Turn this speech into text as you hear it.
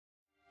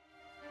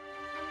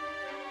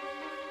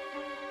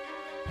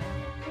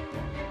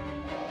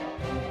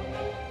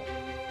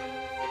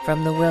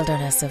From the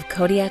wilderness of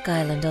Kodiak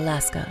Island,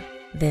 Alaska,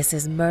 this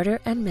is Murder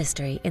and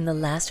Mystery in the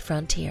Last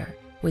Frontier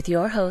with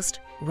your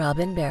host,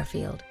 Robin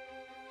Barefield.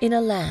 In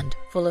a land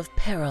full of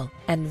peril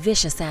and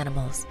vicious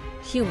animals,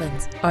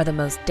 humans are the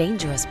most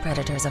dangerous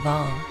predators of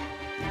all.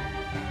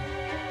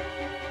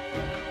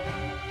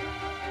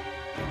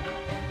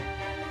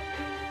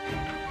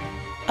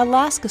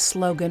 Alaska's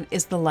slogan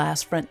is the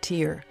last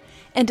frontier,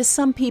 and to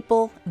some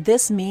people,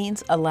 this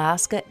means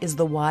Alaska is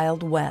the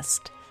Wild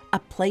West, a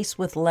place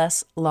with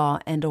less law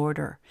and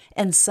order,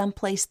 and some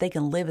place they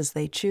can live as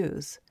they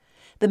choose.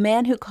 The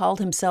man who called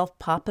himself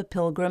Papa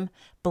Pilgrim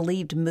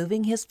believed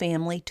moving his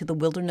family to the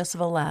wilderness of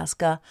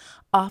Alaska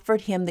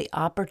offered him the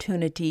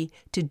opportunity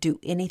to do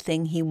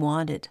anything he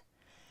wanted.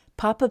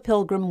 Papa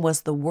Pilgrim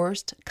was the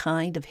worst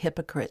kind of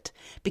hypocrite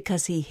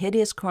because he hid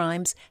his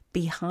crimes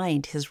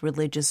behind his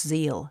religious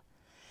zeal.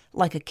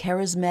 Like a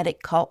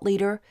charismatic cult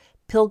leader,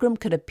 Pilgrim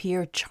could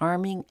appear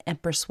charming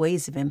and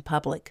persuasive in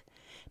public.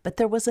 But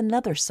there was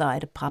another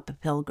side of Papa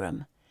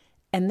Pilgrim,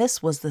 and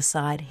this was the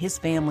side his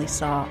family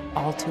saw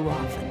all too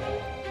often.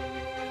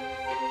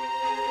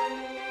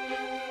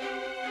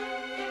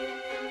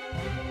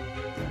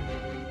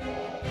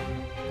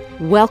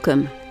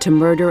 Welcome to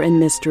Murder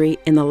and Mystery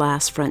in the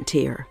Last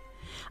Frontier.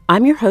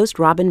 I'm your host,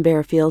 Robin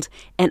Barefield,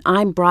 and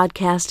I'm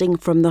broadcasting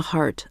from the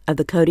heart of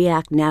the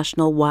Kodiak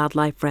National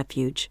Wildlife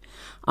Refuge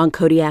on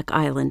Kodiak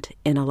Island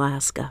in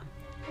Alaska.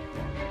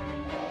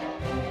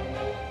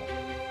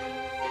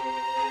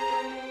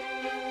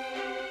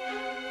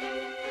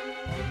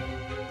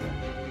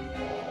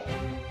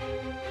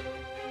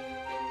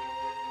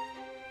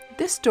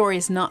 This story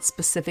is not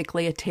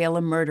specifically a tale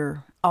of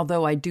murder,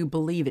 although I do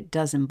believe it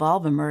does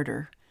involve a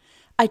murder.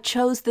 I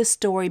chose this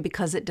story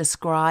because it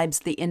describes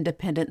the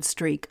independent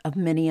streak of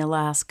many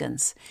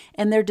Alaskans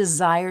and their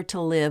desire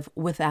to live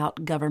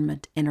without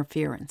government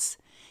interference.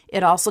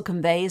 It also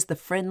conveys the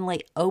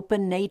friendly,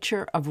 open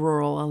nature of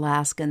rural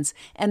Alaskans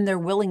and their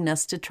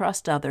willingness to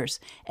trust others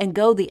and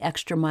go the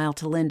extra mile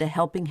to lend a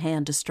helping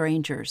hand to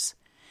strangers.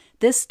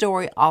 This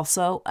story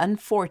also,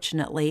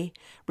 unfortunately,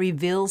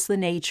 reveals the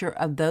nature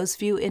of those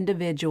few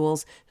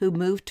individuals who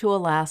moved to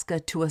Alaska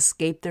to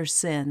escape their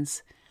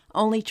sins,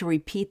 only to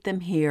repeat them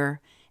here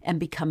and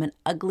become an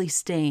ugly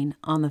stain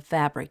on the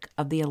fabric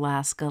of the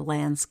Alaska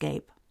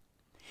landscape.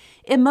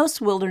 In most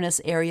wilderness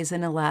areas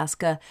in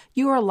Alaska,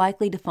 you are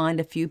likely to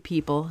find a few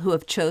people who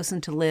have chosen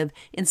to live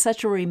in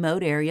such a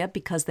remote area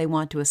because they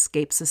want to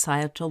escape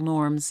societal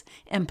norms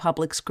and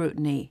public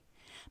scrutiny.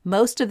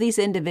 Most of these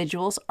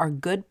individuals are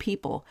good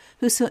people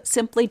who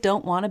simply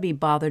don't want to be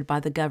bothered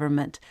by the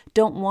government,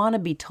 don't want to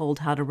be told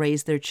how to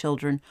raise their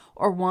children,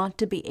 or want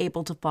to be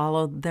able to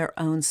follow their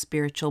own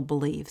spiritual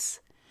beliefs.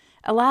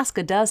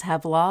 Alaska does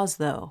have laws,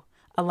 though.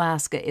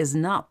 Alaska is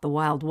not the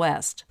Wild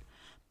West.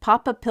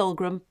 Papa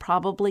Pilgrim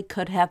probably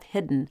could have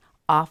hidden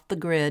off the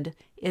grid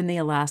in the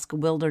Alaska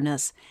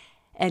wilderness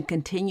and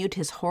continued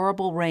his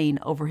horrible reign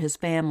over his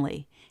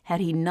family had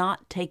he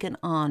not taken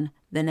on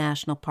the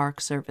National Park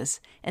Service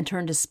and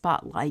turned his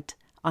spotlight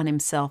on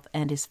himself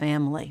and his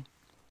family.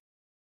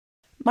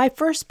 My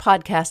first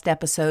podcast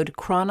episode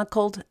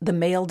chronicled the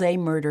Mail Day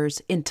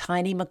murders in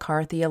tiny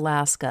McCarthy,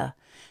 Alaska,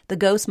 the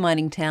ghost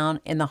mining town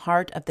in the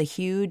heart of the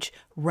huge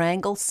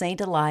Wrangell St.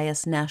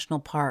 Elias National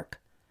Park.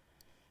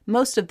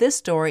 Most of this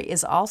story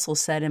is also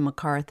set in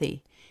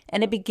McCarthy,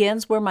 and it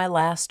begins where my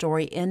last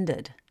story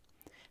ended.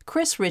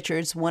 Chris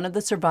Richards, one of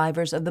the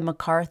survivors of the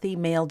McCarthy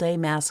Mail Day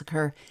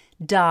massacre,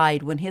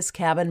 died when his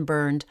cabin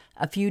burned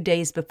a few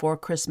days before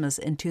Christmas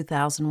in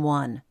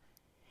 2001.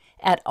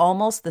 At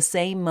almost the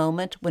same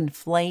moment when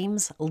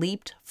flames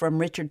leaped from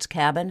Richards'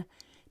 cabin,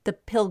 the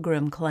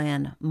Pilgrim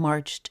clan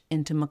marched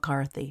into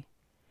McCarthy.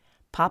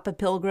 Papa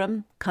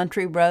Pilgrim,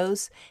 Country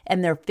Rose,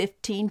 and their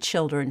 15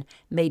 children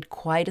made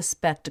quite a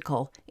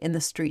spectacle in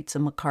the streets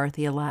of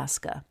McCarthy,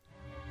 Alaska.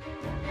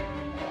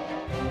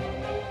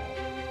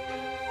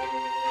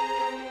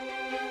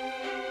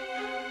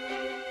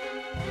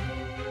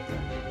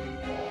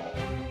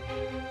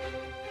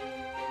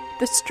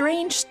 The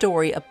strange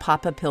story of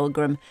Papa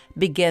Pilgrim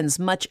begins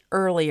much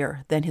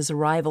earlier than his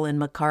arrival in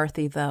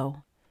McCarthy,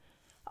 though.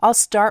 I'll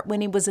start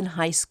when he was in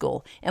high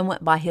school and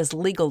went by his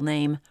legal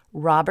name,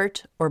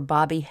 Robert or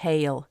Bobby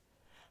Hale.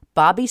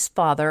 Bobby's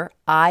father,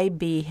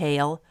 I.B.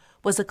 Hale,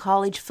 was a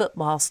college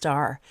football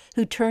star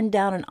who turned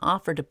down an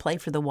offer to play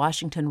for the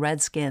Washington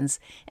Redskins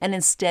and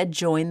instead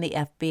joined the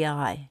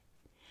FBI.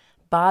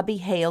 Bobby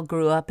Hale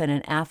grew up in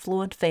an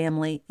affluent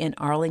family in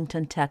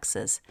Arlington,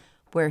 Texas,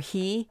 where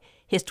he,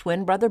 his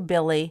twin brother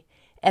Billy,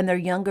 and their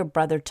younger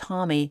brother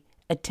Tommy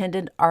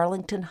attended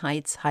Arlington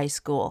Heights High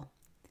School.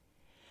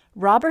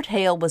 Robert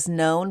Hale was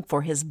known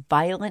for his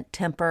violent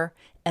temper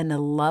and a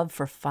love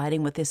for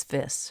fighting with his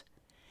fists.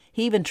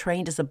 He even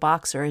trained as a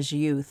boxer as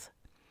youth.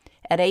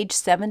 At age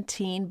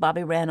 17,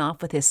 Bobby ran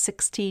off with his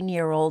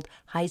 16-year-old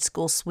high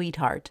school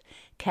sweetheart,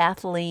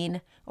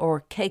 Kathleen,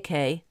 or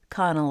KK,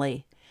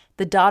 Connolly,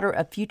 the daughter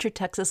of future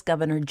Texas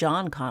Governor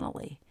John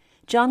Connolly.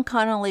 John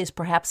Connolly is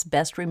perhaps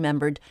best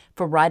remembered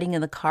for riding in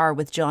the car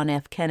with John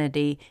F.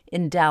 Kennedy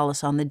in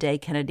Dallas on the day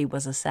Kennedy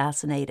was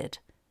assassinated.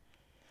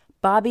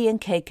 Bobby and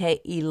KK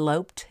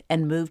eloped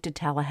and moved to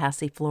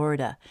Tallahassee,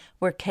 Florida,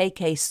 where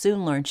KK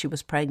soon learned she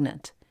was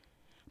pregnant.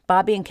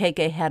 Bobby and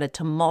KK had a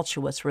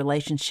tumultuous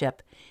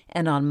relationship,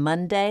 and on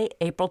Monday,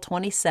 April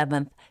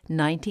 27,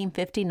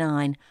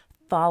 1959,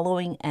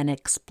 following an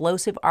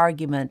explosive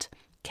argument,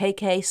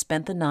 KK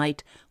spent the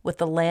night with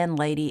the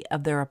landlady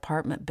of their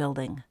apartment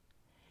building.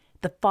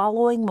 The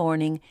following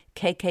morning,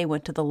 KK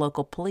went to the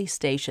local police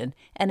station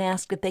and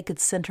asked if they could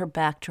send her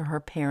back to her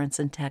parents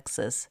in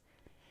Texas.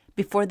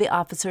 Before the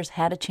officers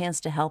had a chance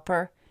to help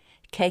her,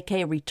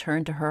 KK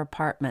returned to her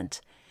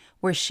apartment,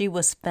 where she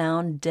was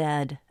found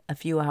dead a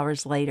few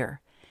hours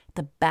later,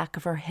 the back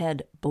of her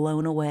head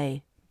blown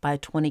away by a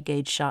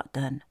 20-gauge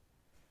shotgun.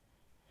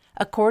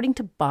 According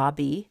to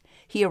Bobby,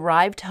 he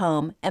arrived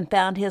home and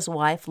found his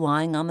wife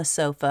lying on the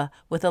sofa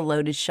with a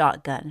loaded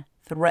shotgun,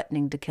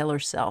 threatening to kill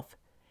herself.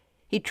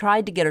 He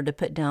tried to get her to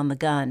put down the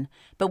gun,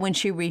 but when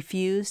she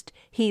refused,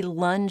 he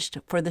lunged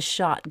for the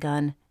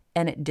shotgun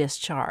and it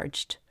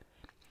discharged.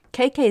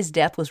 KK's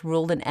death was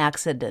ruled an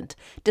accident,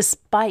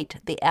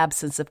 despite the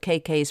absence of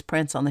KK's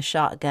prints on the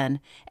shotgun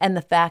and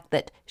the fact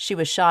that she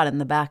was shot in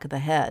the back of the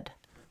head.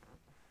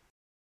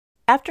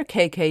 After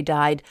KK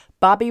died,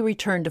 Bobby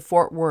returned to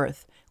Fort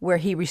Worth, where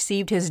he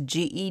received his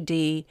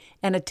GED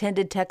and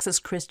attended Texas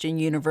Christian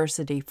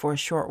University for a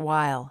short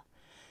while.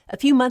 A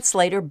few months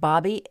later,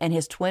 Bobby and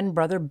his twin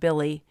brother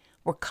Billy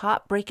were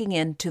caught breaking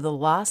into the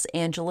Los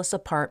Angeles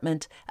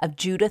apartment of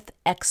Judith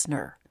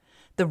Exner,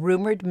 the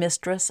rumored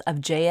mistress of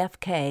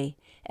JFK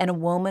and a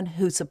woman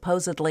who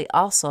supposedly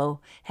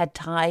also had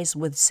ties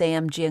with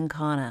Sam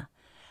Giancana,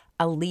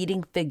 a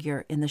leading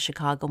figure in the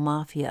Chicago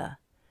Mafia.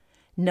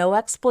 No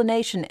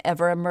explanation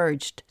ever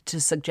emerged to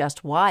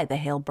suggest why the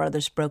Hale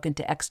brothers broke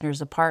into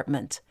Exner's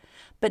apartment,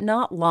 but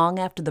not long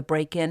after the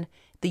break-in,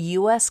 the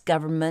U.S.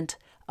 government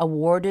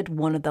awarded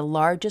one of the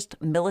largest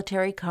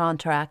military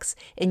contracts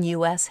in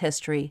U.S.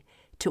 history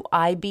to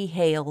I.B.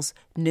 Hale's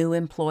new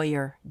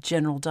employer,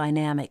 General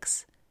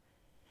Dynamics.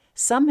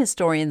 Some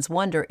historians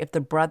wonder if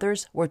the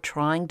brothers were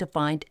trying to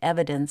find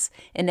evidence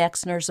in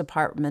Exner's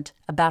apartment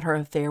about her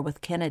affair with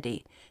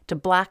Kennedy to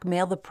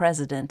blackmail the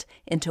president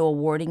into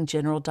awarding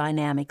General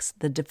Dynamics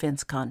the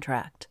defense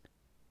contract.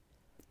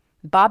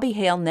 Bobby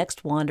Hale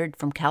next wandered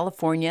from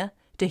California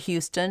to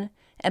Houston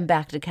and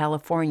back to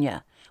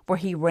California, where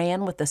he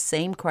ran with the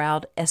same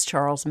crowd as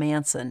Charles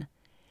Manson.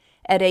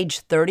 At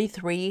age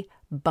 33,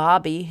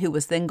 Bobby, who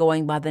was then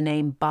going by the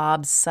name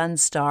Bob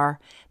Sunstar,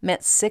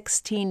 met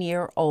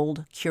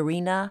 16-year-old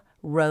Curina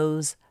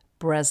Rose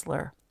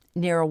Bresler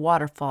near a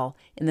waterfall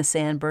in the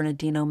San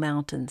Bernardino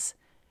Mountains.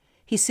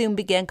 He soon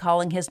began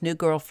calling his new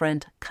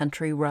girlfriend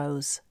Country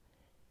Rose.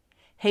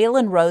 Hale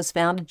and Rose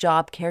found a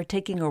job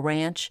caretaking a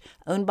ranch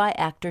owned by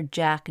actor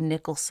Jack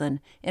Nicholson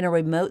in a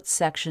remote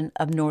section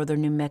of northern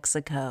New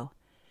Mexico.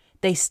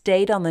 They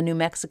stayed on the New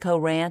Mexico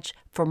ranch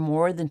for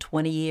more than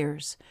 20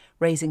 years,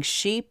 raising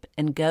sheep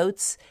and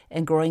goats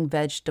and growing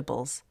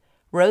vegetables.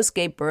 Rose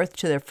gave birth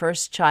to their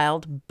first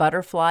child,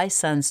 Butterfly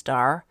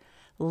Sunstar,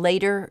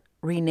 later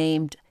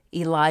renamed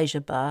Elijah,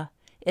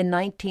 in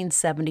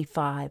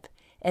 1975,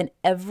 and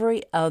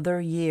every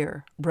other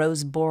year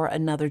Rose bore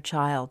another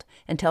child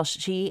until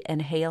she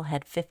and Hale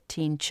had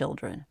 15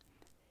 children.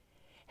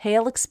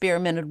 Hale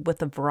experimented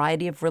with a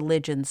variety of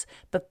religions,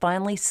 but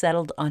finally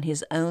settled on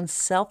his own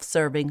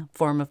self-serving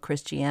form of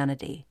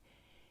Christianity.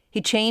 He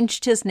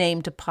changed his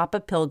name to Papa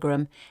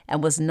Pilgrim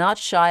and was not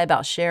shy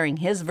about sharing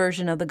his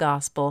version of the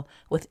gospel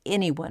with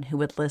anyone who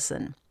would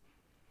listen.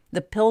 The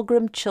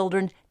Pilgrim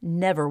children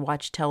never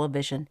watched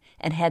television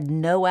and had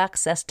no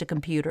access to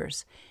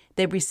computers.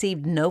 They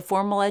received no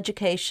formal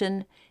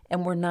education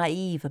and were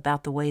naive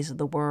about the ways of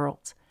the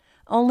world.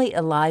 Only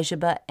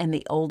Elijah and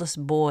the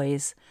oldest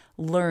boys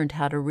learned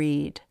how to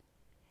read.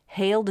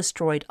 Hale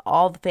destroyed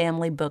all the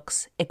family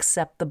books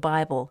except the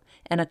Bible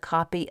and a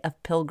copy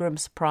of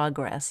Pilgrim's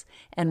Progress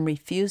and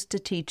refused to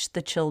teach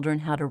the children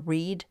how to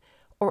read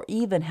or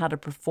even how to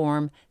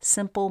perform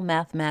simple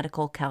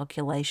mathematical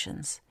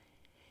calculations.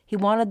 He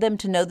wanted them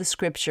to know the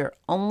Scripture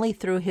only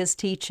through his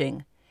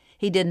teaching.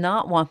 He did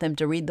not want them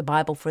to read the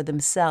Bible for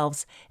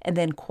themselves and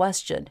then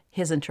question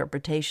his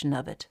interpretation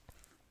of it.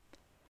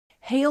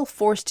 Hale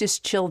forced his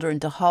children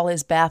to haul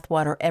his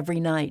bathwater every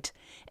night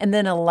and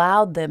then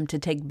allowed them to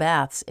take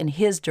baths in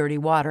his dirty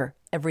water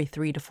every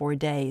 3 to 4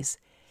 days.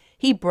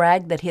 He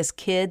bragged that his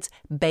kids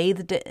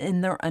bathed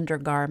in their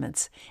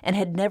undergarments and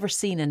had never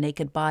seen a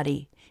naked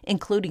body,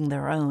 including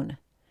their own.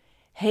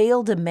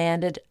 Hale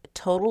demanded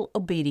total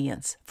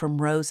obedience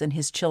from Rose and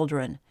his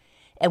children,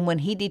 and when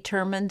he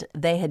determined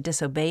they had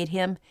disobeyed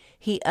him,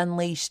 he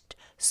unleashed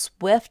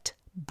swift,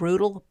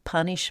 brutal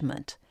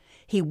punishment.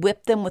 He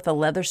whipped them with a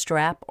leather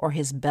strap or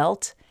his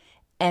belt,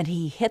 and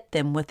he hit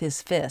them with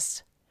his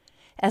fists.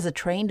 As a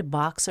trained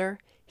boxer,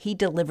 he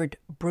delivered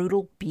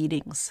brutal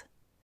beatings.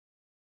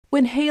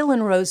 When Hale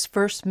and Rose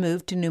first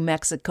moved to New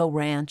Mexico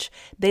Ranch,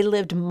 they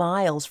lived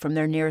miles from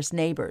their nearest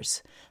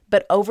neighbors.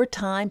 But over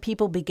time,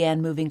 people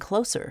began moving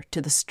closer to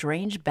the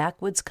strange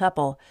backwoods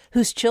couple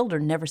whose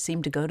children never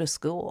seemed to go to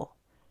school.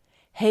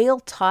 Hale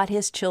taught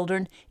his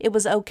children it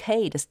was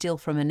okay to steal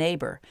from a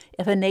neighbor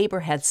if a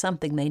neighbor had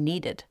something they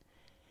needed.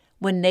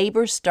 When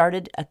neighbors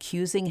started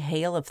accusing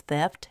Hale of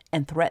theft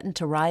and threatened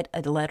to write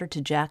a letter to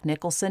Jack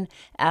Nicholson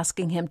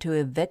asking him to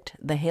evict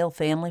the Hale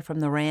family from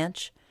the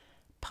ranch,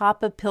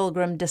 Papa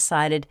Pilgrim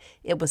decided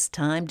it was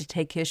time to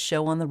take his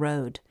show on the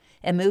road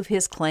and move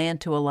his clan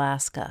to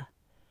Alaska.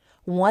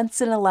 Once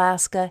in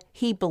Alaska,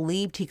 he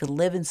believed he could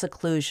live in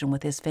seclusion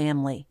with his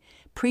family,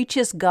 preach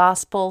his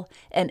gospel,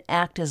 and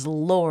act as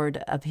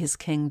lord of his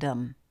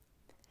kingdom.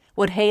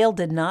 What Hale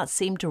did not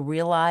seem to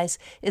realize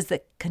is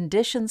that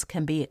conditions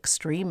can be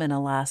extreme in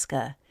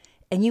Alaska,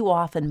 and you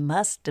often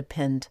must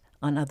depend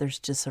on others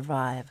to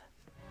survive.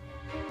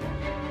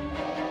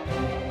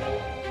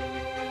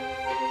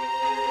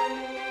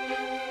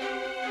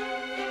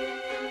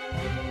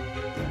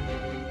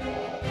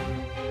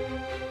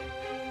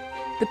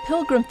 The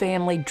Pilgrim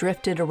family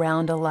drifted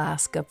around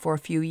Alaska for a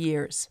few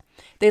years.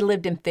 They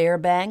lived in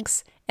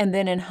Fairbanks and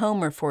then in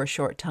Homer for a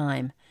short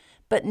time,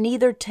 but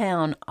neither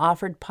town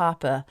offered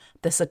Papa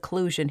the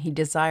seclusion he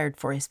desired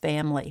for his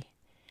family.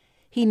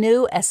 He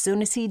knew as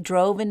soon as he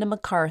drove into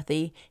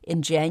McCarthy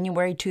in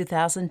January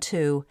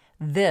 2002,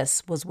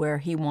 this was where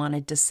he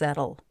wanted to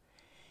settle.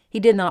 He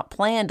did not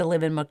plan to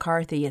live in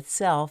McCarthy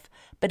itself,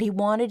 but he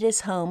wanted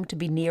his home to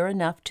be near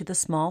enough to the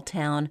small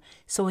town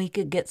so he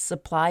could get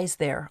supplies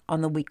there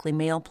on the weekly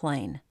mail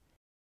plane.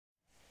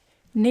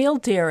 Neil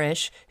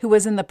Darish, who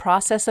was in the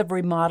process of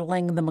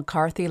remodeling the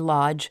McCarthy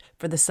Lodge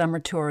for the summer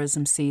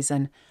tourism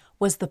season,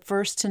 was the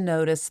first to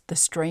notice the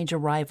strange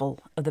arrival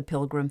of the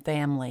Pilgrim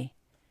family.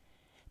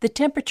 The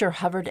temperature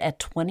hovered at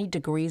 20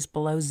 degrees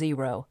below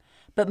zero,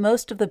 but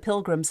most of the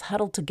Pilgrims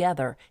huddled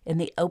together in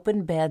the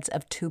open beds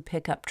of 2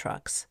 pickup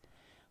trucks.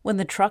 When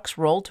the trucks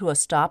rolled to a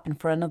stop in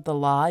front of the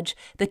lodge,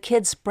 the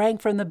kids sprang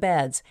from the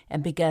beds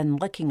and began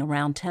looking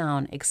around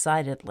town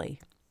excitedly.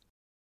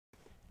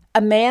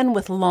 A man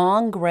with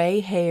long gray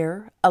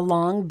hair, a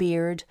long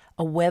beard,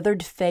 a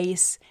weathered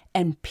face,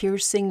 and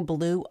piercing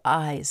blue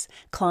eyes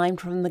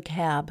climbed from the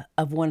cab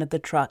of one of the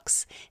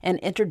trucks and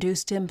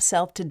introduced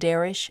himself to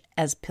Darish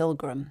as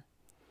Pilgrim.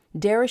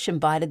 Darish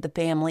invited the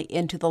family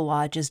into the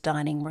lodge's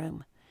dining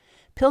room.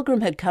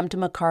 Pilgrim had come to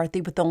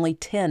McCarthy with only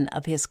 10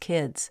 of his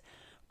kids.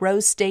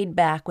 Rose stayed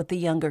back with the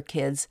younger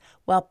kids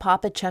while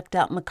Papa checked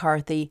out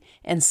McCarthy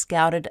and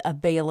scouted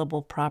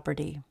available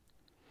property.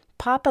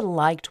 Papa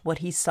liked what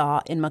he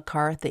saw in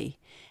McCarthy,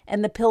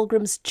 and the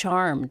Pilgrims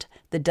charmed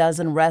the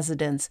dozen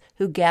residents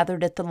who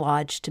gathered at the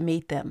lodge to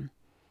meet them.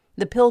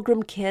 The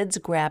Pilgrim kids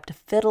grabbed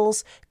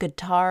fiddles,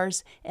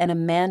 guitars, and a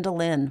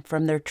mandolin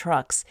from their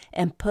trucks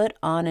and put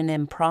on an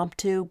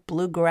impromptu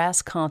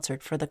bluegrass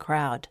concert for the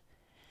crowd.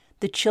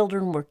 The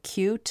children were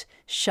cute,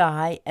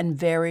 shy, and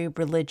very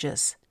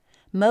religious.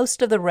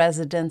 Most of the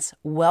residents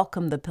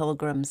welcomed the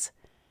Pilgrims,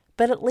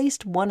 but at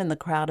least one in the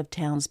crowd of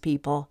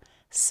townspeople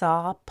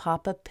saw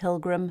Papa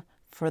Pilgrim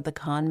for the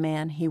con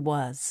man he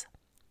was.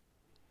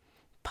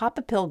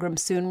 Papa Pilgrim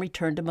soon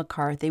returned to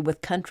McCarthy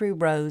with Country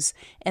Rose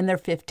and their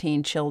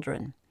 15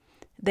 children.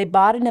 They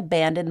bought an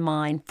abandoned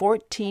mine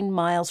 14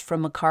 miles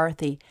from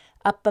McCarthy,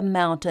 up a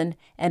mountain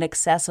and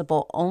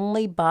accessible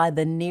only by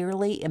the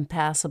nearly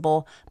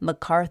impassable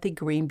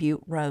McCarthy-Green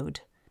Butte Road.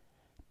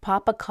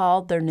 Papa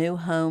called their new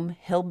home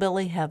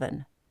Hillbilly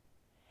Heaven.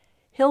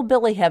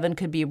 Hillbilly Heaven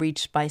could be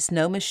reached by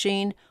snow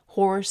machine,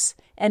 horse,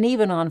 and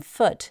even on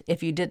foot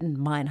if you didn't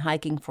mind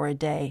hiking for a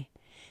day.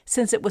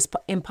 Since it was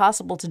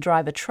impossible to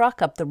drive a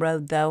truck up the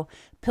road, though,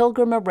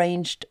 Pilgrim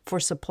arranged for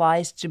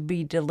supplies to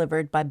be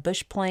delivered by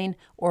bush plane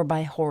or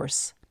by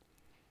horse.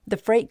 The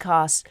freight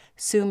costs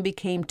soon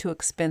became too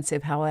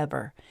expensive,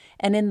 however,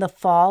 and in the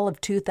fall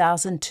of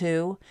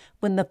 2002,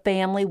 when the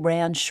family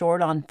ran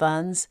short on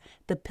funds,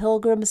 the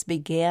Pilgrims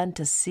began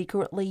to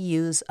secretly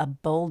use a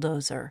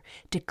bulldozer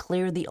to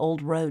clear the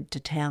old road to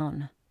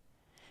town.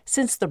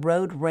 Since the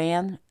road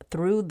ran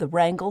through the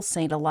Wrangell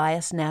St.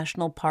 Elias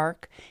National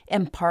Park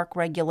and park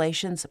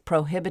regulations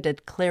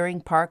prohibited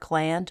clearing park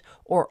land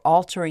or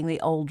altering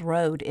the old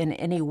road in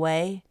any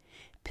way,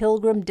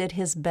 Pilgrim did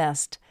his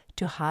best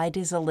to hide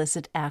his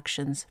illicit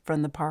actions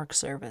from the Park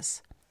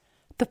Service.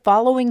 The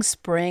following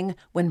spring,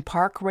 when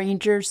park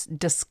rangers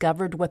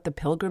discovered what the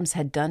Pilgrims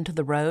had done to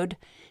the road,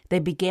 they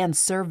began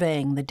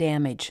surveying the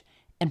damage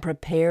and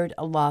prepared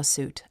a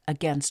lawsuit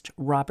against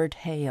Robert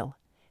Hale,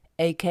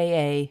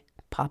 a.k.a.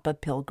 Papa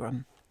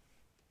Pilgrim.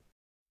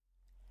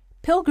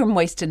 Pilgrim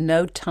wasted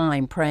no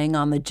time preying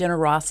on the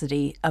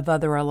generosity of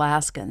other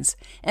Alaskans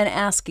and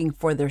asking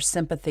for their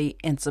sympathy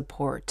and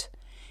support.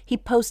 He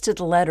posted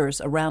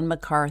letters around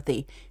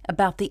McCarthy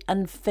about the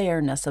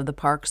unfairness of the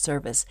Park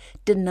Service,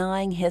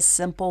 denying his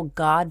simple,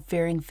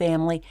 God-fearing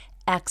family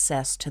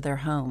access to their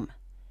home.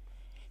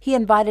 He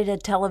invited a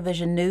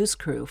television news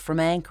crew from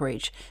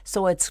Anchorage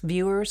so its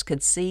viewers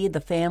could see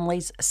the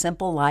family's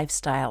simple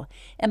lifestyle,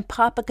 and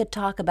Papa could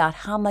talk about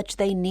how much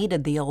they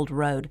needed the old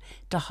road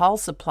to haul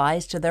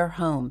supplies to their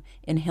home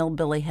in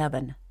Hillbilly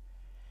Heaven.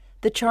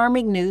 The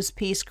charming news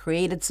piece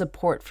created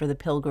support for the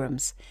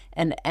Pilgrims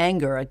and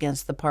anger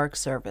against the Park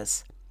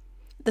Service.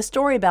 The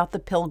story about the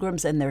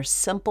Pilgrims and their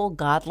simple,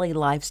 godly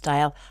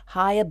lifestyle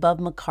high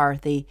above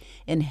McCarthy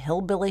in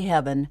hillbilly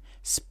heaven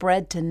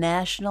spread to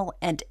national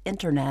and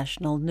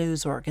international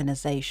news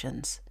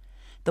organizations.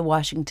 The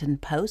Washington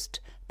Post,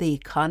 The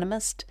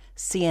Economist,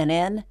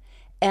 CNN,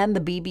 and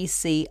the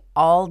BBC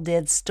all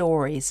did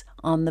stories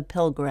on the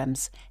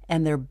Pilgrims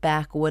and their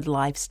backwood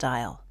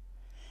lifestyle.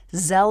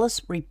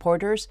 Zealous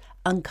reporters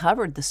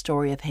uncovered the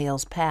story of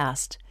Hale's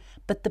past,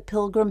 but the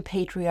Pilgrim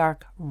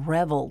patriarch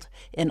reveled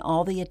in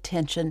all the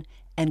attention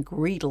and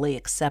greedily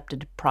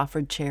accepted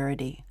proffered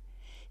charity.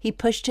 He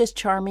pushed his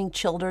charming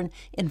children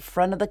in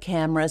front of the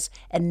cameras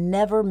and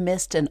never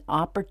missed an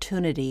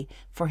opportunity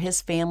for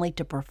his family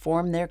to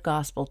perform their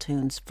gospel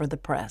tunes for the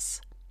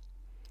press.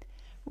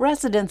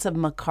 Residents of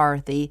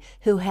McCarthy,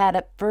 who had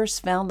at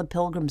first found the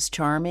Pilgrims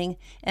charming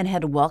and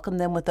had welcomed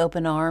them with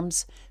open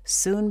arms,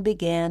 soon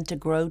began to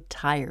grow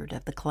tired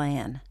of the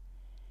Klan.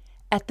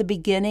 At the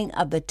beginning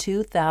of the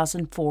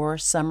 2004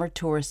 summer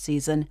tourist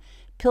season,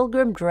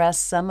 Pilgrim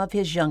dressed some of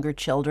his younger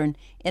children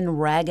in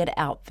ragged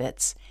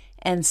outfits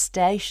and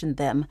stationed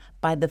them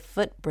by the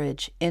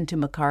footbridge into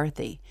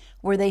McCarthy,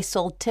 where they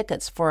sold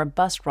tickets for a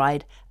bus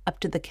ride up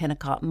to the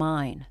Kennecott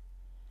Mine.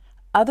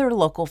 Other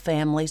local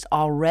families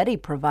already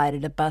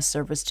provided a bus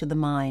service to the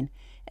mine,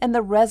 and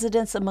the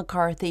residents of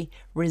McCarthy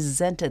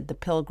resented the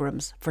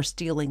Pilgrims for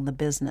stealing the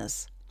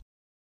business.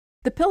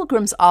 The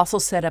Pilgrims also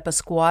set up a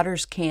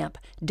squatters' camp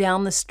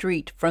down the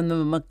street from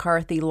the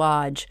McCarthy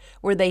Lodge,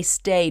 where they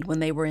stayed when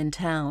they were in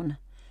town.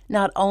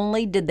 Not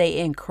only did they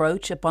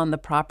encroach upon the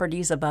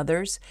properties of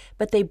others,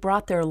 but they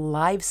brought their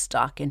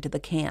livestock into the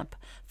camp,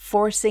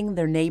 forcing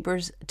their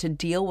neighbors to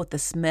deal with the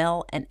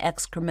smell and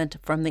excrement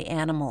from the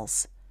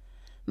animals.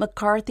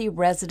 McCarthy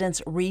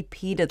residents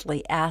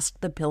repeatedly asked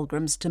the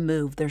Pilgrims to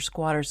move their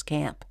squatters'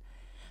 camp.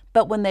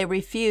 But when they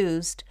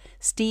refused,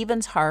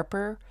 Stevens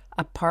Harper,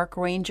 a park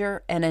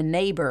ranger, and a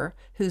neighbor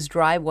whose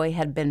driveway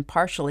had been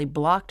partially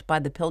blocked by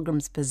the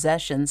Pilgrims'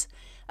 possessions,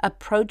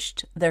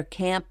 approached their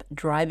camp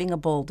driving a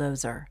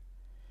bulldozer.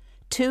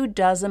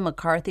 24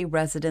 McCarthy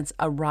residents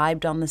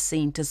arrived on the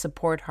scene to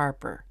support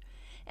Harper,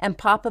 and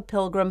Papa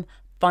Pilgrim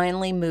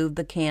finally moved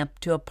the camp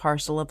to a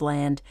parcel of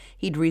land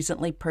he'd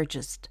recently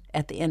purchased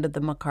at the end of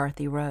the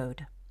McCarthy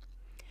Road.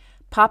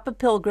 Papa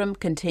Pilgrim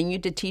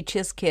continued to teach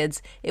his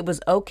kids it was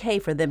okay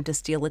for them to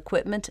steal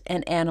equipment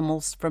and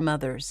animals from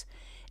others,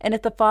 and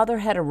if the father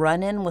had a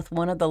run-in with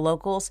one of the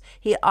locals,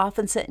 he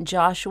often sent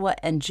Joshua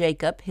and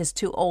Jacob, his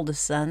 2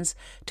 oldest sons,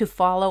 to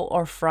follow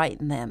or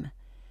frighten them.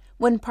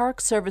 When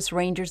Park Service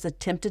rangers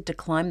attempted to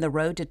climb the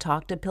road to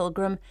talk to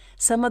Pilgrim,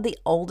 some of the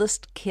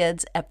oldest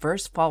kids at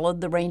first followed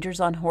the rangers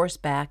on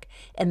horseback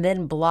and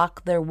then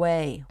blocked their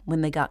way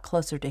when they got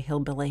closer to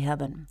hillbilly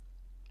heaven.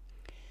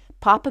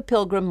 Papa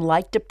Pilgrim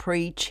liked to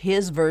preach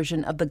his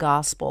version of the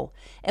gospel,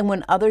 and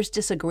when others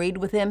disagreed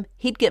with him,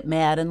 he'd get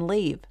mad and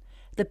leave.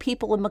 The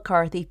people of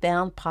McCarthy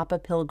found Papa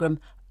Pilgrim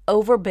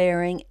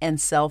overbearing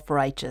and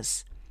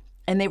self-righteous,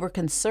 and they were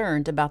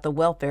concerned about the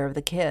welfare of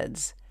the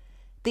kids.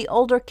 The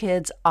older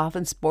kids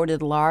often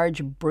sported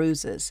large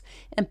bruises,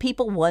 and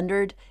people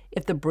wondered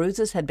if the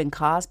bruises had been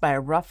caused by a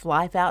rough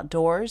life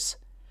outdoors,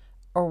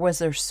 or was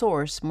their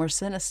source more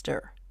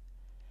sinister?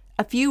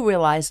 A few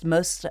realized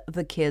most of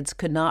the kids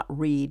could not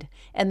read,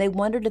 and they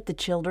wondered if the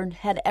children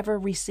had ever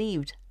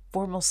received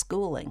formal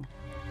schooling.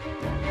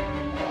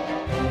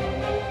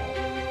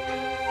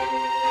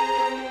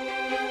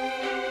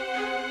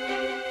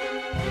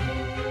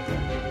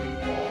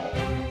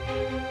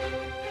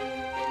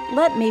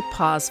 Let me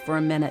pause for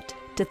a minute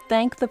to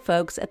thank the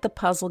folks at the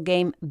puzzle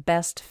game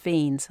Best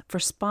Fiends for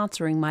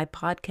sponsoring my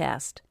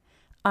podcast.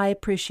 I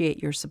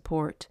appreciate your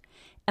support,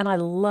 and I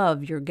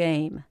love your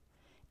game.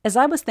 As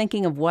I was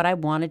thinking of what I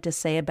wanted to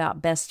say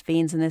about Best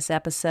Fiends in this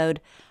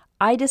episode,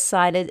 I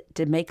decided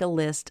to make a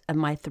list of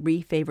my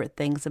 3 favorite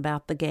things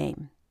about the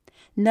game.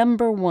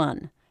 Number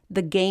 1,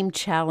 the game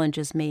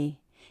challenges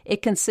me.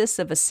 It consists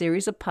of a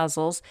series of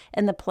puzzles,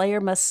 and the player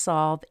must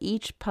solve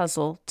each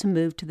puzzle to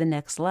move to the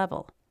next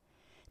level.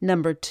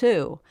 Number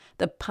 2,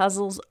 the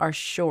puzzles are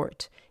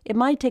short. It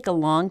might take a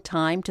long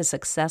time to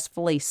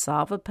successfully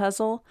solve a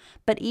puzzle,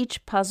 but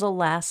each puzzle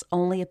lasts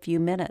only a few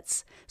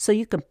minutes, so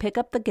you can pick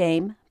up the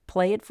game,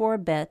 play it for a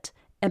bit,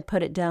 and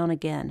put it down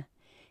again.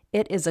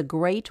 It is a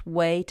great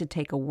way to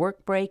take a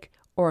work break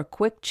or a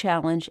quick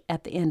challenge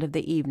at the end of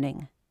the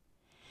evening.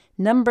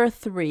 Number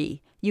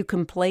 3, you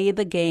can play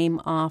the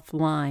game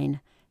offline.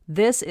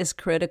 This is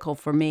critical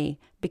for me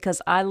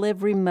because I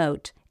live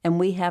remote and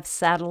we have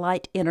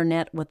satellite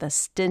internet with a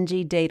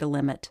stingy data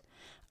limit.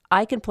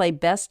 I can play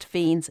Best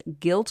Fiends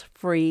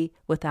guilt-free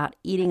without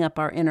eating up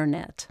our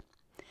internet.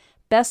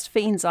 Best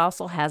Fiends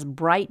also has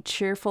bright,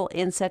 cheerful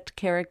insect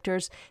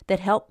characters that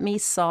help me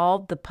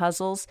solve the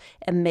puzzles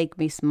and make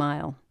me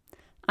smile.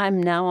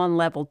 I'm now on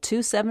level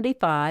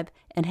 275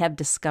 and have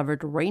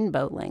discovered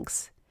rainbow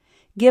links.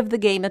 Give the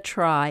game a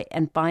try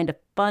and find a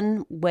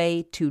fun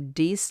way to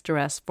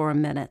de-stress for a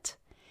minute.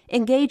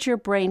 Engage your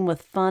brain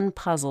with fun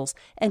puzzles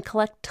and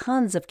collect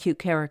tons of cute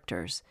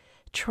characters.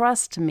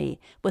 Trust me,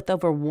 with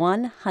over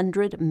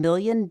 100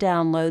 million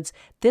downloads,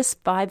 this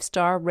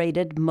 5-star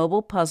rated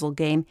mobile puzzle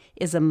game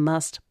is a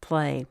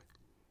must-play.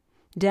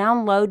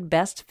 Download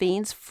Best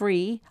Fiends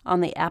free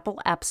on the Apple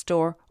App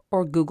Store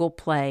or Google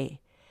Play.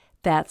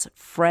 That's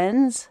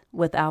Friends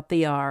without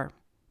the R.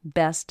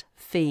 Best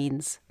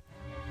Fiends.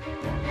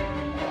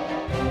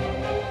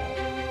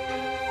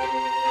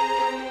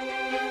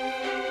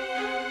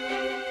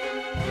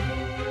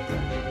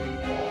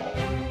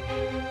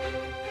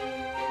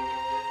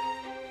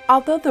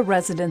 Although the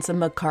residents of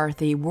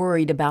McCarthy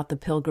worried about the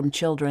Pilgrim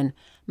children,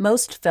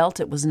 most felt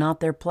it was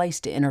not their place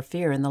to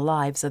interfere in the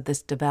lives of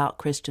this devout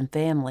Christian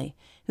family,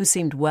 who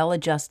seemed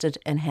well-adjusted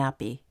and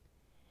happy.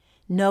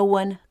 No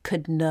one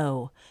could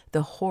know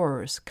the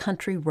horrors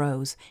Country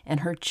Rose and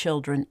her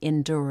children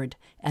endured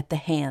at the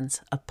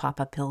hands of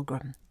Papa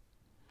Pilgrim.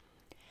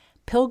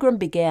 Pilgrim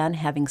began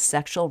having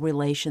sexual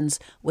relations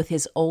with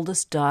his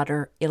oldest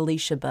daughter,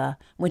 Elisheba,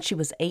 when she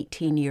was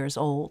 18 years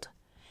old.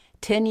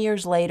 10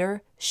 years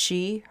later,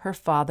 she, her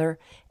father,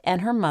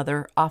 and her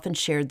mother often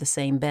shared the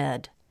same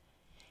bed.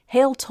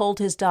 Hale told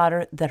his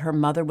daughter that her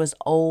mother was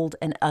old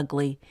and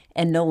ugly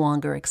and no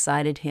longer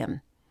excited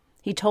him.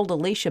 He told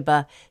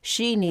Elisheba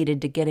she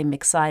needed to get him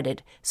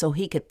excited so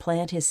he could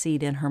plant his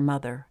seed in her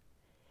mother.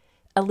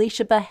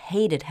 Elisheba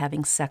hated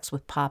having sex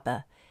with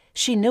Papa.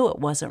 She knew it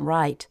wasn't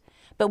right,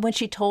 but when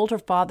she told her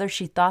father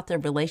she thought their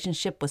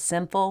relationship was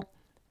sinful,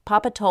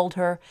 Papa told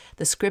her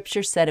the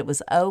scripture said it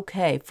was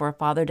okay for a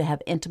father to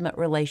have intimate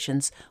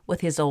relations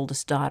with his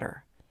oldest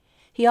daughter.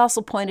 He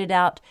also pointed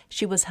out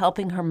she was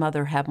helping her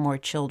mother have more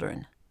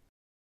children.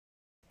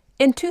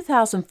 In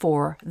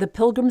 2004, the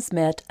Pilgrims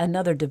met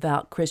another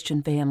devout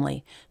Christian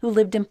family who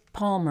lived in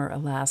Palmer,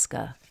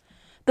 Alaska.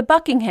 The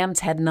Buckinghams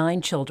had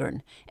 9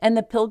 children, and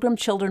the Pilgrim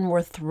children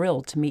were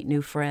thrilled to meet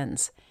new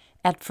friends.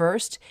 At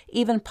first,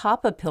 even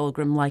Papa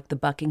Pilgrim liked the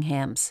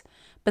Buckinghams.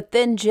 But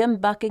then Jim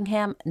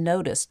Buckingham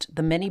noticed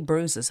the many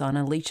bruises on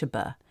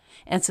Elisheba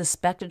and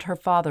suspected her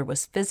father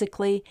was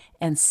physically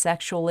and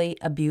sexually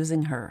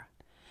abusing her.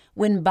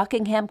 When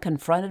Buckingham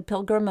confronted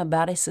Pilgrim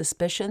about his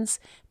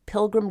suspicions,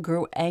 Pilgrim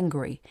grew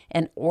angry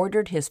and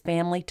ordered his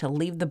family to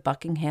leave the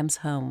Buckinghams'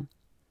 home.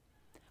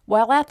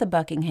 While at the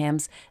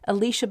Buckinghams,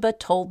 Elisheba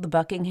told the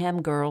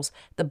Buckingham girls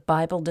the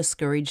Bible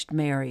discouraged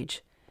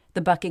marriage.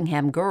 The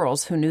Buckingham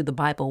girls, who knew the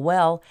Bible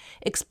well,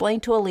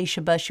 explained to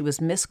Elisheba she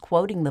was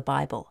misquoting the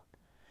Bible.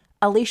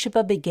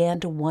 Elisheba began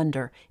to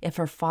wonder if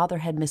her father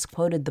had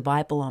misquoted the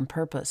Bible on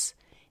purpose,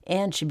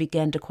 and she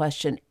began to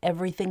question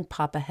everything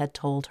Papa had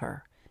told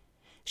her.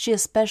 She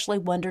especially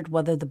wondered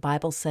whether the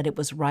Bible said it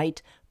was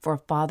right for a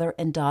father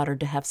and daughter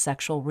to have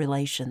sexual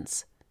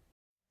relations.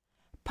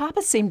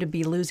 Papa seemed to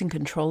be losing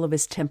control of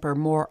his temper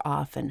more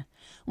often.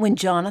 When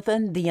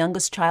Jonathan, the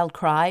youngest child,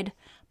 cried,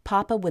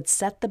 Papa would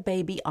set the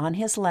baby on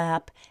his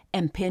lap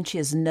and pinch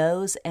his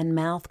nose and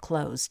mouth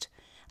closed,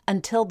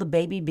 until the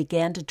baby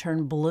began to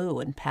turn blue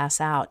and pass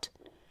out.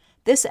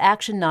 This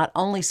action not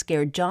only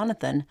scared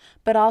Jonathan,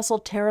 but also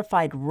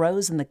terrified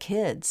Rose and the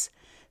kids.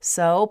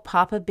 So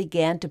Papa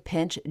began to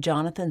pinch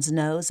Jonathan's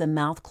nose and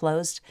mouth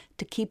closed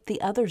to keep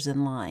the others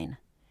in line.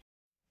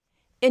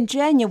 In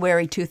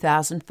January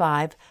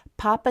 2005,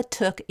 Papa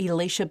took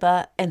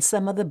Elisheba and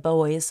some of the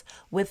boys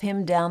with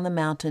him down the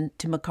mountain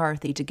to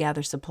McCarthy to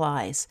gather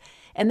supplies,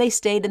 and they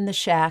stayed in the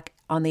shack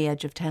on the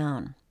edge of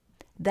town.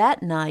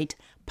 That night,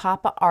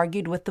 Papa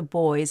argued with the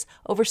boys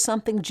over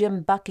something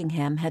Jim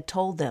Buckingham had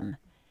told them.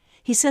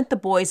 He sent the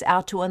boys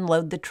out to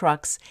unload the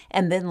trucks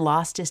and then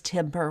lost his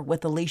temper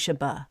with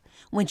Elisheba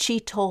when she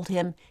told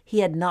him he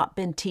had not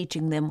been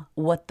teaching them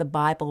what the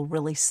Bible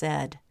really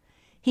said.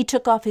 He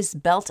took off his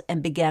belt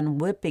and began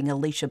whipping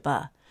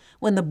Elisheba.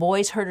 When the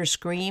boys heard her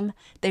scream,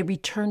 they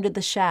returned to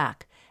the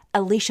shack.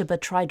 Elisheba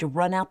tried to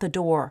run out the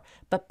door,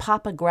 but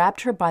Papa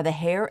grabbed her by the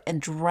hair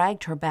and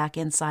dragged her back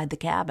inside the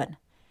cabin.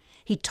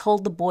 He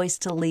told the boys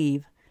to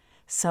leave,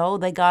 so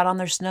they got on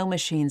their snow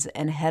machines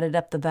and headed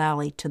up the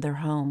valley to their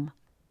home.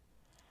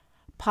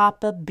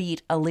 Papa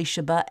beat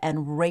Elisheba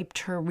and raped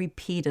her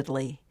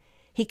repeatedly.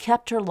 He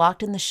kept her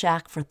locked in the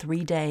shack for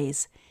 3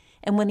 days,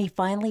 and when he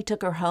finally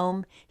took her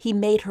home, he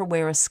made her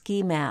wear a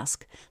ski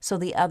mask so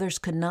the others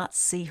could not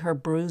see her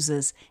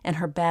bruises and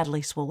her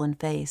badly swollen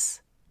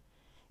face.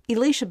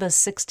 Elishaba's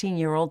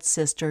 16-year-old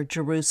sister,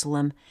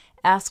 Jerusalem,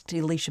 asked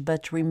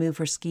Elisheba to remove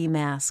her ski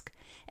mask,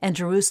 and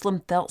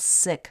Jerusalem felt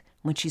sick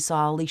when she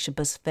saw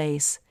Elishaba's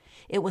face.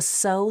 It was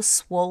so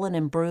swollen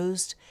and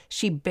bruised,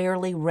 she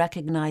barely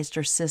recognized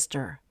her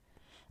sister.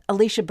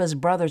 Elishaba's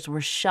brothers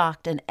were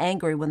shocked and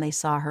angry when they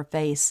saw her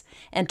face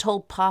and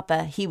told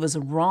Papa he was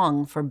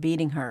wrong for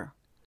beating her.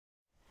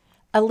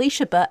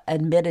 Elishaba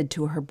admitted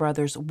to her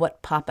brothers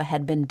what Papa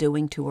had been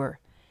doing to her.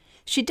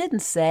 She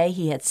didn't say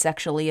he had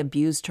sexually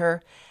abused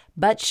her,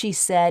 but she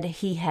said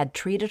he had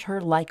treated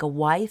her like a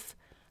wife,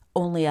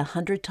 only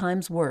 100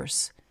 times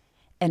worse,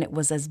 and it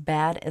was as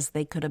bad as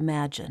they could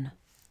imagine.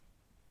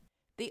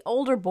 The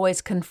older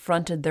boys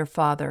confronted their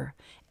father,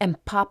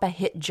 and Papa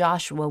hit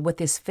Joshua with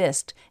his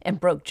fist and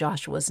broke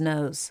Joshua's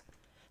nose.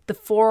 The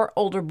 4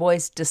 older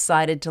boys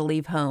decided to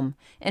leave home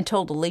and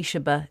told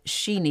Elisheba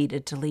she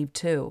needed to leave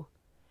too.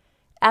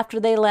 After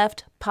they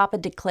left, Papa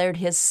declared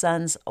his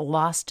sons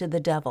lost to the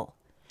devil,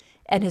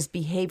 and his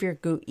behavior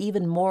grew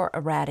even more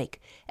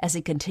erratic as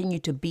he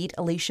continued to beat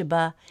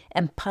Elisheba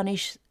and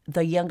punish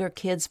the younger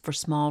kids for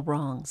small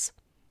wrongs.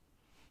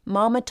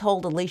 Mama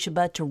told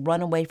Elisheba to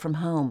run away from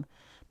home,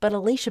 but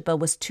Elisheba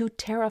was too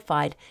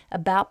terrified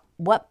about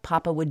what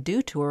Papa would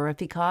do to her if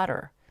he caught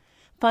her.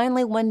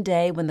 Finally, one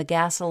day when the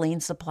gasoline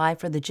supply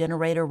for the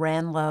generator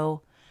ran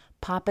low,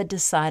 Papa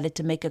decided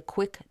to make a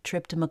quick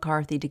trip to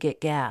McCarthy to get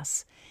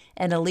gas,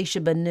 and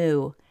Elisheba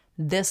knew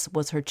this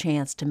was her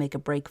chance to make a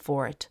break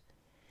for it.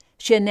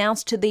 She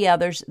announced to the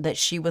others that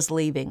she was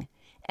leaving,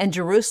 and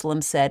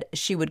Jerusalem said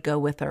she would go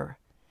with her.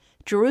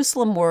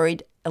 Jerusalem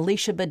worried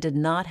Elisheba did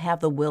not have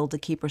the will to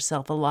keep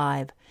herself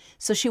alive,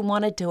 so she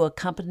wanted to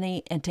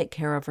accompany and take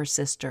care of her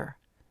sister.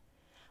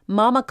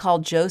 Mama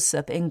called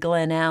Joseph in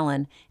Glen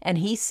Allen, and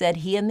he said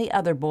he and the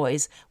other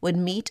boys would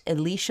meet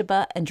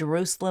Elisheba and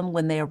Jerusalem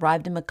when they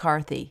arrived in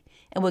McCarthy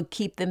and would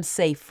keep them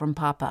safe from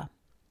Papa.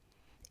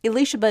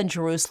 Elisheba and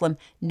Jerusalem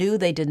knew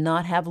they did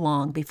not have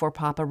long before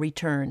Papa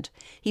returned.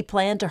 He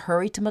planned to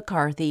hurry to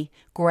McCarthy,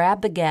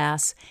 grab the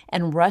gas,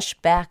 and rush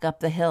back up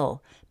the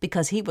hill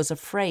because he was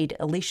afraid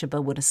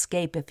Elisheba would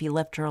escape if he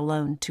left her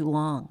alone too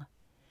long.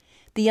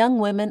 The young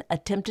women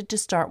attempted to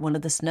start one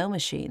of the snow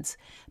machines,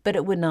 but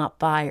it would not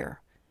fire.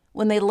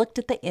 When they looked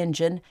at the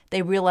engine,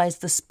 they realized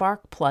the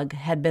spark plug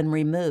had been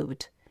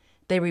removed.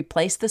 They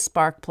replaced the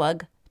spark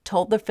plug,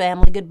 told their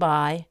family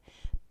goodbye,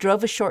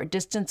 drove a short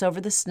distance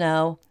over the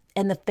snow,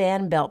 and the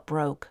fan belt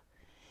broke.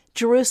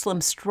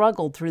 Jerusalem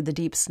struggled through the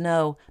deep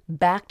snow,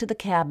 back to the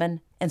cabin,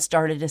 and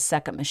started a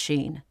second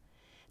machine.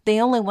 They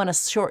only went a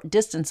short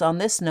distance on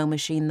this snow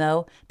machine,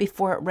 though,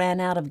 before it ran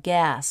out of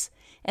gas,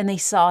 and they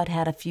saw it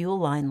had a fuel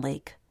line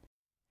leak.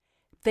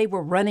 They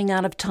were running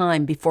out of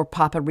time before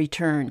Papa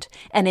returned,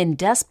 and in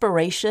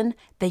desperation,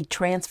 they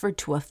transferred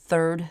to a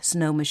third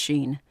snow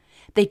machine.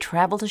 They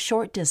traveled a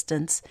short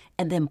distance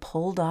and then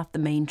pulled off the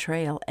main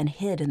trail and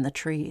hid in the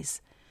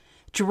trees.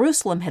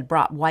 Jerusalem had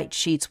brought white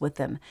sheets with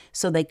them,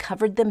 so they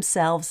covered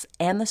themselves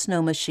and the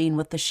snow machine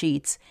with the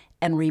sheets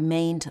and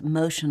remained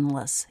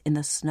motionless in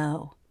the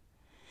snow.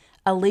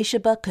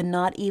 Elisheba could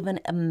not even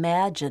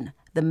imagine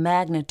the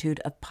magnitude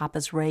of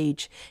Papa's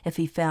rage if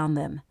he found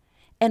them.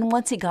 And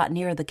once he got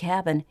near the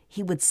cabin,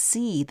 he would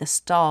see the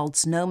stalled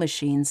snow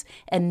machines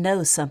and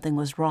know something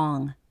was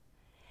wrong.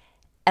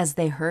 As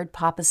they heard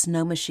Papa's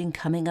snow machine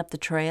coming up the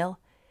trail,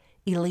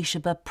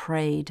 Elisheba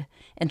prayed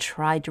and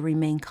tried to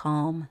remain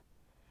calm.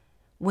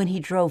 When he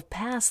drove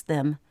past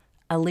them,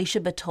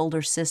 Elisheba told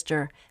her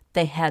sister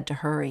they had to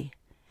hurry.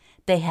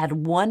 They had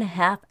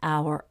 1/2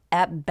 hour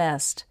at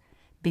best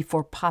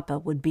before Papa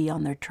would be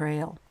on their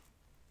trail.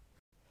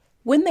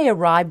 When they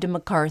arrived in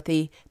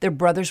McCarthy, their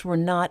brothers were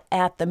not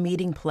at the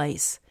meeting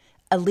place.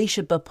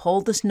 Elisheba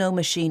pulled the snow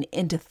machine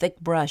into thick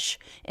brush,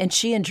 and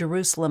she and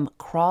Jerusalem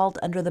crawled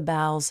under the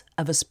boughs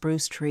of a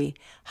spruce tree,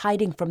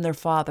 hiding from their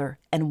father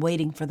and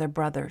waiting for their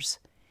brothers.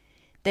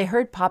 They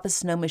heard Papa's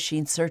snow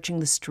machine searching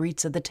the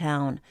streets of the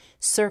town,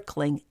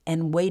 circling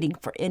and waiting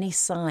for any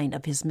sign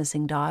of his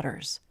missing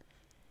daughters.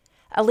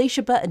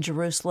 Elisheba and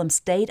Jerusalem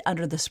stayed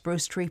under the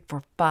spruce tree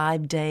for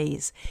 5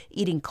 days,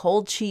 eating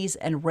cold cheese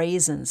and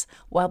raisins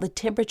while the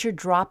temperature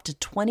dropped to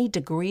 20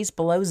 degrees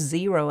below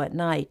zero at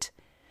night.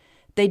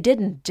 They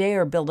didn't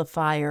dare build a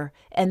fire,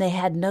 and they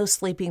had no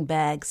sleeping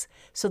bags,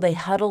 so they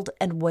huddled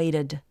and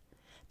waited.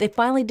 They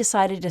finally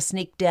decided to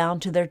sneak down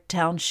to their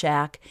town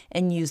shack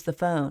and use the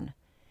phone.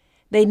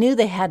 They knew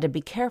they had to be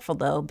careful,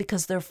 though,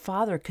 because their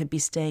father could be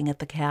staying at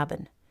the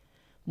cabin.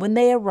 When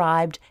they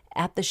arrived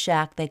at the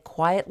shack, they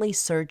quietly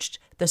searched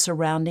the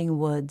surrounding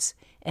woods,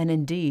 and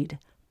indeed,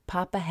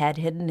 Papa had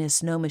hidden his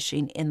snow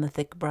machine in the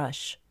thick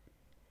brush.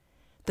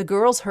 The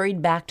girls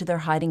hurried back to their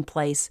hiding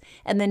place,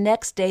 and the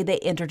next day they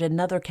entered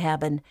another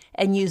cabin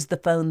and used the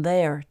phone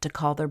there to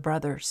call their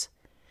brothers.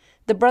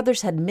 The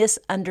brothers had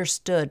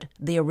misunderstood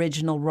the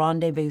original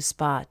rendezvous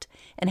spot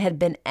and had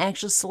been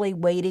anxiously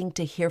waiting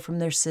to hear from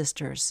their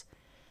sisters.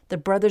 The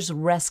brothers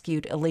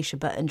rescued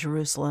Elisheba and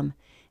Jerusalem,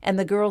 and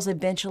the girls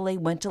eventually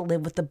went to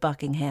live with the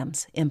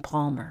Buckinghams in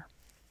Palmer.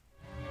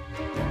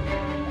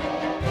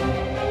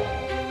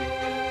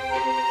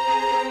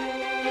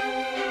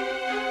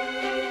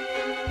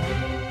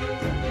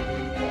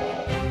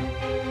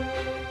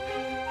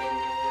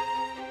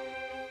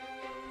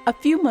 A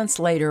few months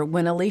later,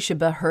 when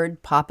Elisheba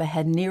heard Papa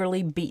had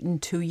nearly beaten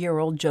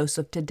 2-year-old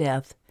Joseph to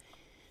death,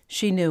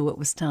 she knew it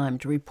was time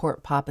to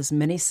report Papa's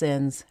many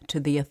sins to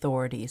the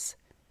authorities.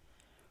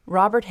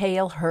 Robert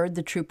Hale heard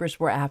the troopers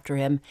were after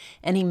him,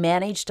 and he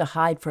managed to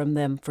hide from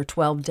them for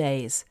 12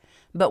 days,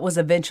 but was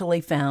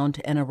eventually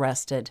found and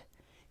arrested.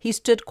 He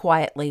stood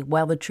quietly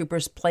while the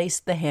troopers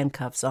placed the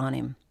handcuffs on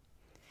him.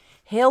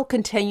 Hale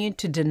continued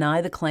to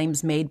deny the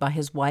claims made by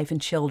his wife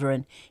and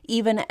children,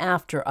 even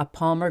after a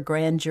Palmer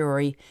grand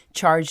jury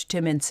charged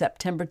him in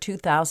September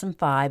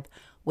 2005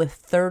 with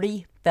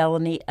 30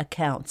 felony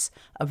accounts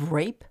of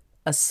rape,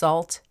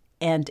 assault,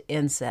 and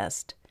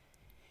incest.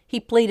 He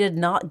pleaded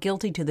not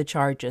guilty to the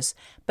charges,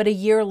 but a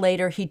year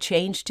later he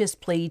changed his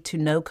plea to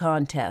no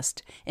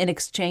contest in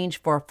exchange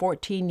for a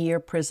 14-year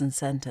prison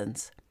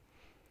sentence.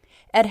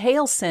 At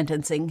Hale's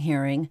sentencing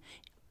hearing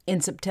in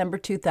September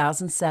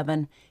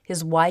 2007,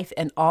 his wife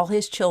and all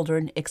his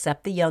children,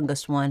 except the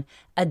youngest one,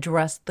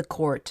 addressed the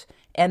court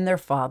and their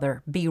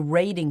father,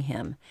 berating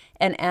him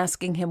and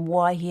asking him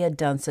why he had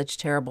done such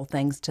terrible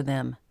things to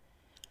them.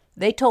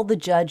 They told the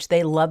judge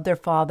they loved their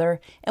father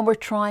and were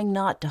trying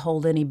not to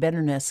hold any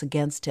bitterness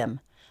against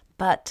him,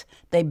 but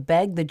they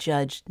begged the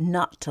judge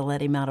not to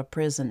let him out of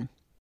prison.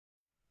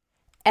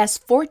 As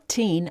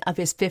 14 of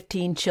his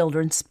 15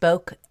 children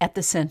spoke at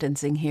the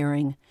sentencing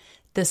hearing,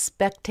 the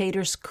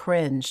spectators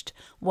cringed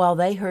while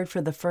they heard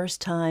for the first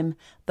time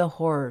the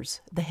horrors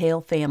the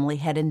Hale family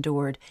had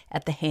endured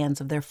at the hands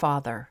of their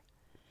father.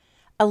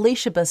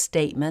 Alishaba's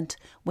statement,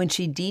 when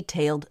she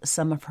detailed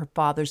some of her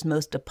father's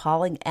most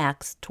appalling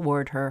acts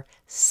toward her,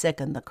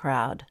 sickened the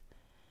crowd.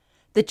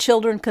 The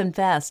children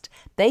confessed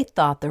they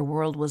thought their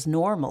world was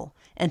normal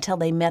until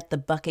they met the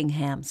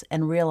Buckinghams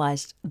and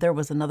realized there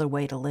was another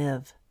way to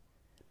live.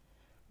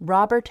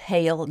 Robert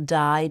Hale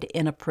died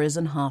in a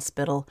prison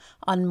hospital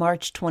on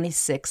March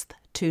 26,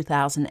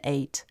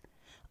 2008,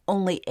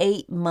 only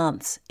 8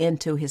 months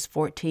into his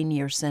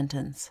 14-year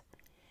sentence.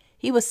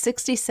 He was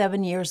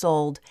 67 years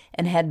old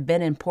and had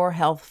been in poor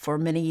health for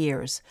many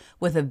years,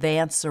 with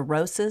advanced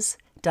cirrhosis,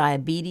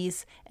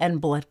 diabetes,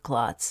 and blood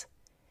clots.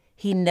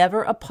 He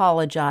never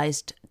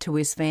apologized to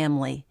his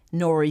family,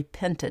 nor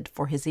repented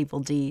for his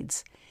evil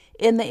deeds.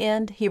 In the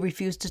end, he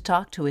refused to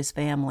talk to his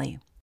family.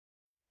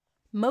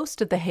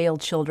 Most of the Hale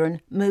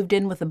children moved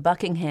in with the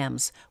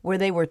Buckinghams, where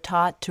they were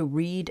taught to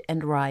read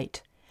and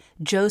write.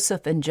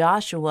 Joseph and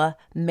Joshua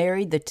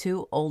married the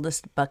 2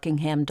 oldest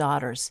Buckingham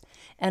daughters,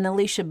 and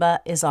Elishaba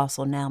is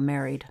also now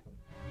married.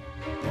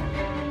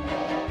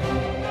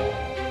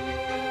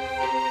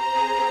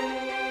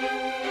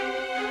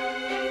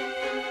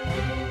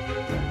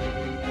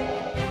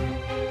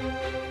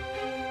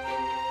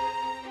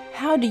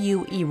 How do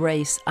you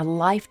erase a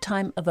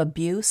lifetime of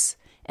abuse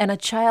and a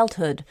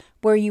childhood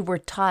where you were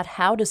taught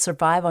how to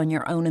survive on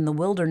your own in the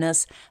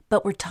wilderness,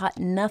 but were taught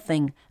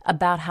nothing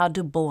about how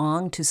to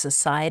belong to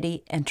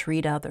society and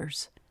treat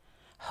others?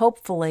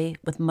 Hopefully,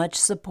 with much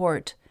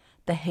support,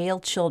 the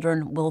Hale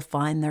children will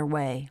find their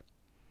way.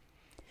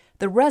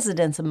 The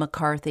residents of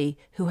McCarthy,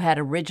 who had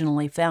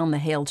originally found the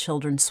Hale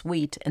children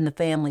sweet and the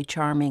family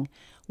charming,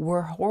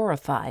 were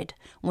horrified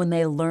when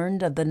they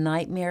learned of the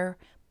nightmare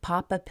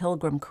Papa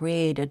Pilgrim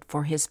created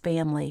for his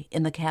family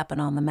in the cabin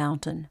on the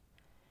mountain.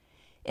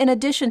 In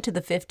addition to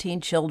the 15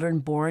 children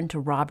born to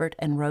Robert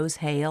and Rose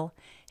Hale,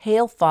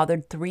 Hale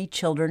fathered 3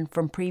 children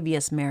from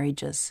previous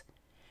marriages.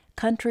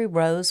 Country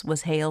Rose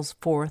was Hale's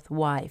 4th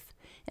wife,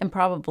 and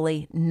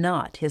probably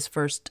not his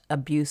first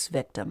abuse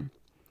victim.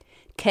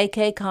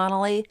 KK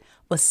Connolly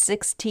was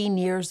 16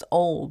 years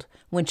old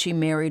when she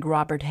married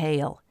Robert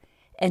Hale,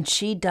 and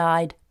she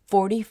died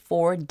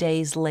 44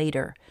 days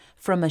later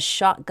from a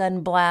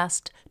shotgun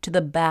blast to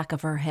the back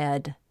of her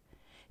head.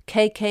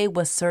 KK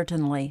was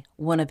certainly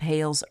one of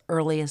Hale's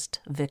earliest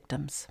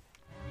victims.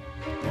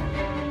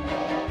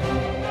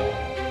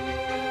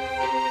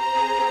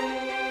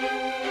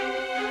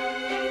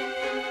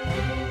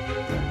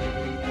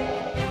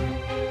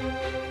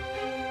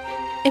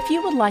 If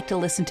you would like to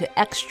listen to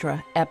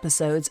extra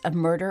episodes of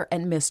Murder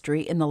and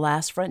Mystery in the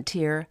Last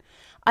Frontier,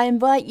 I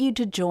invite you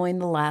to join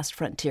the Last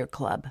Frontier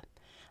Club.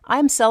 I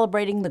am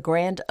celebrating the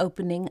grand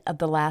opening of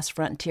the Last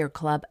Frontier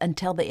Club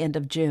until the end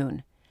of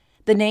June.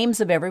 The names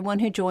of everyone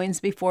who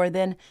joins before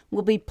then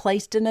will be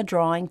placed in a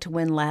drawing to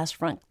win Last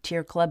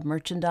Frontier Club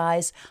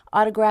merchandise,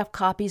 autographed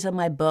copies of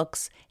my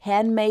books,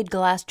 handmade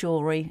glass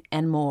jewelry,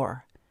 and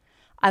more.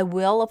 I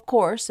will, of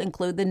course,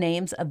 include the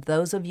names of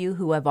those of you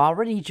who have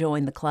already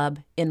joined the club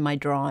in my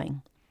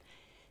drawing.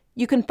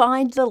 You can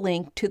find the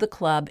link to the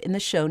club in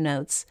the show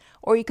notes,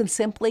 or you can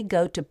simply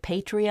go to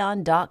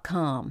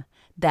patreon.com.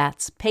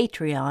 That's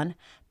Patreon,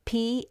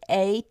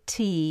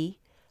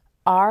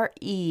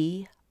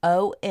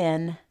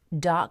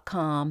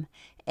 patreon.com,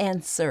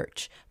 and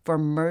search for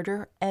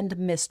Murder and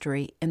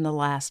Mystery in the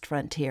Last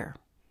Frontier.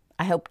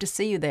 I hope to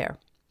see you there.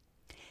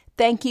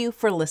 Thank you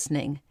for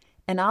listening,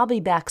 and I'll be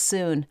back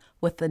soon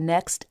with the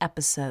next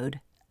episode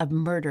of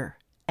Murder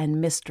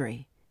and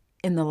Mystery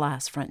in the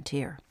Last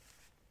Frontier.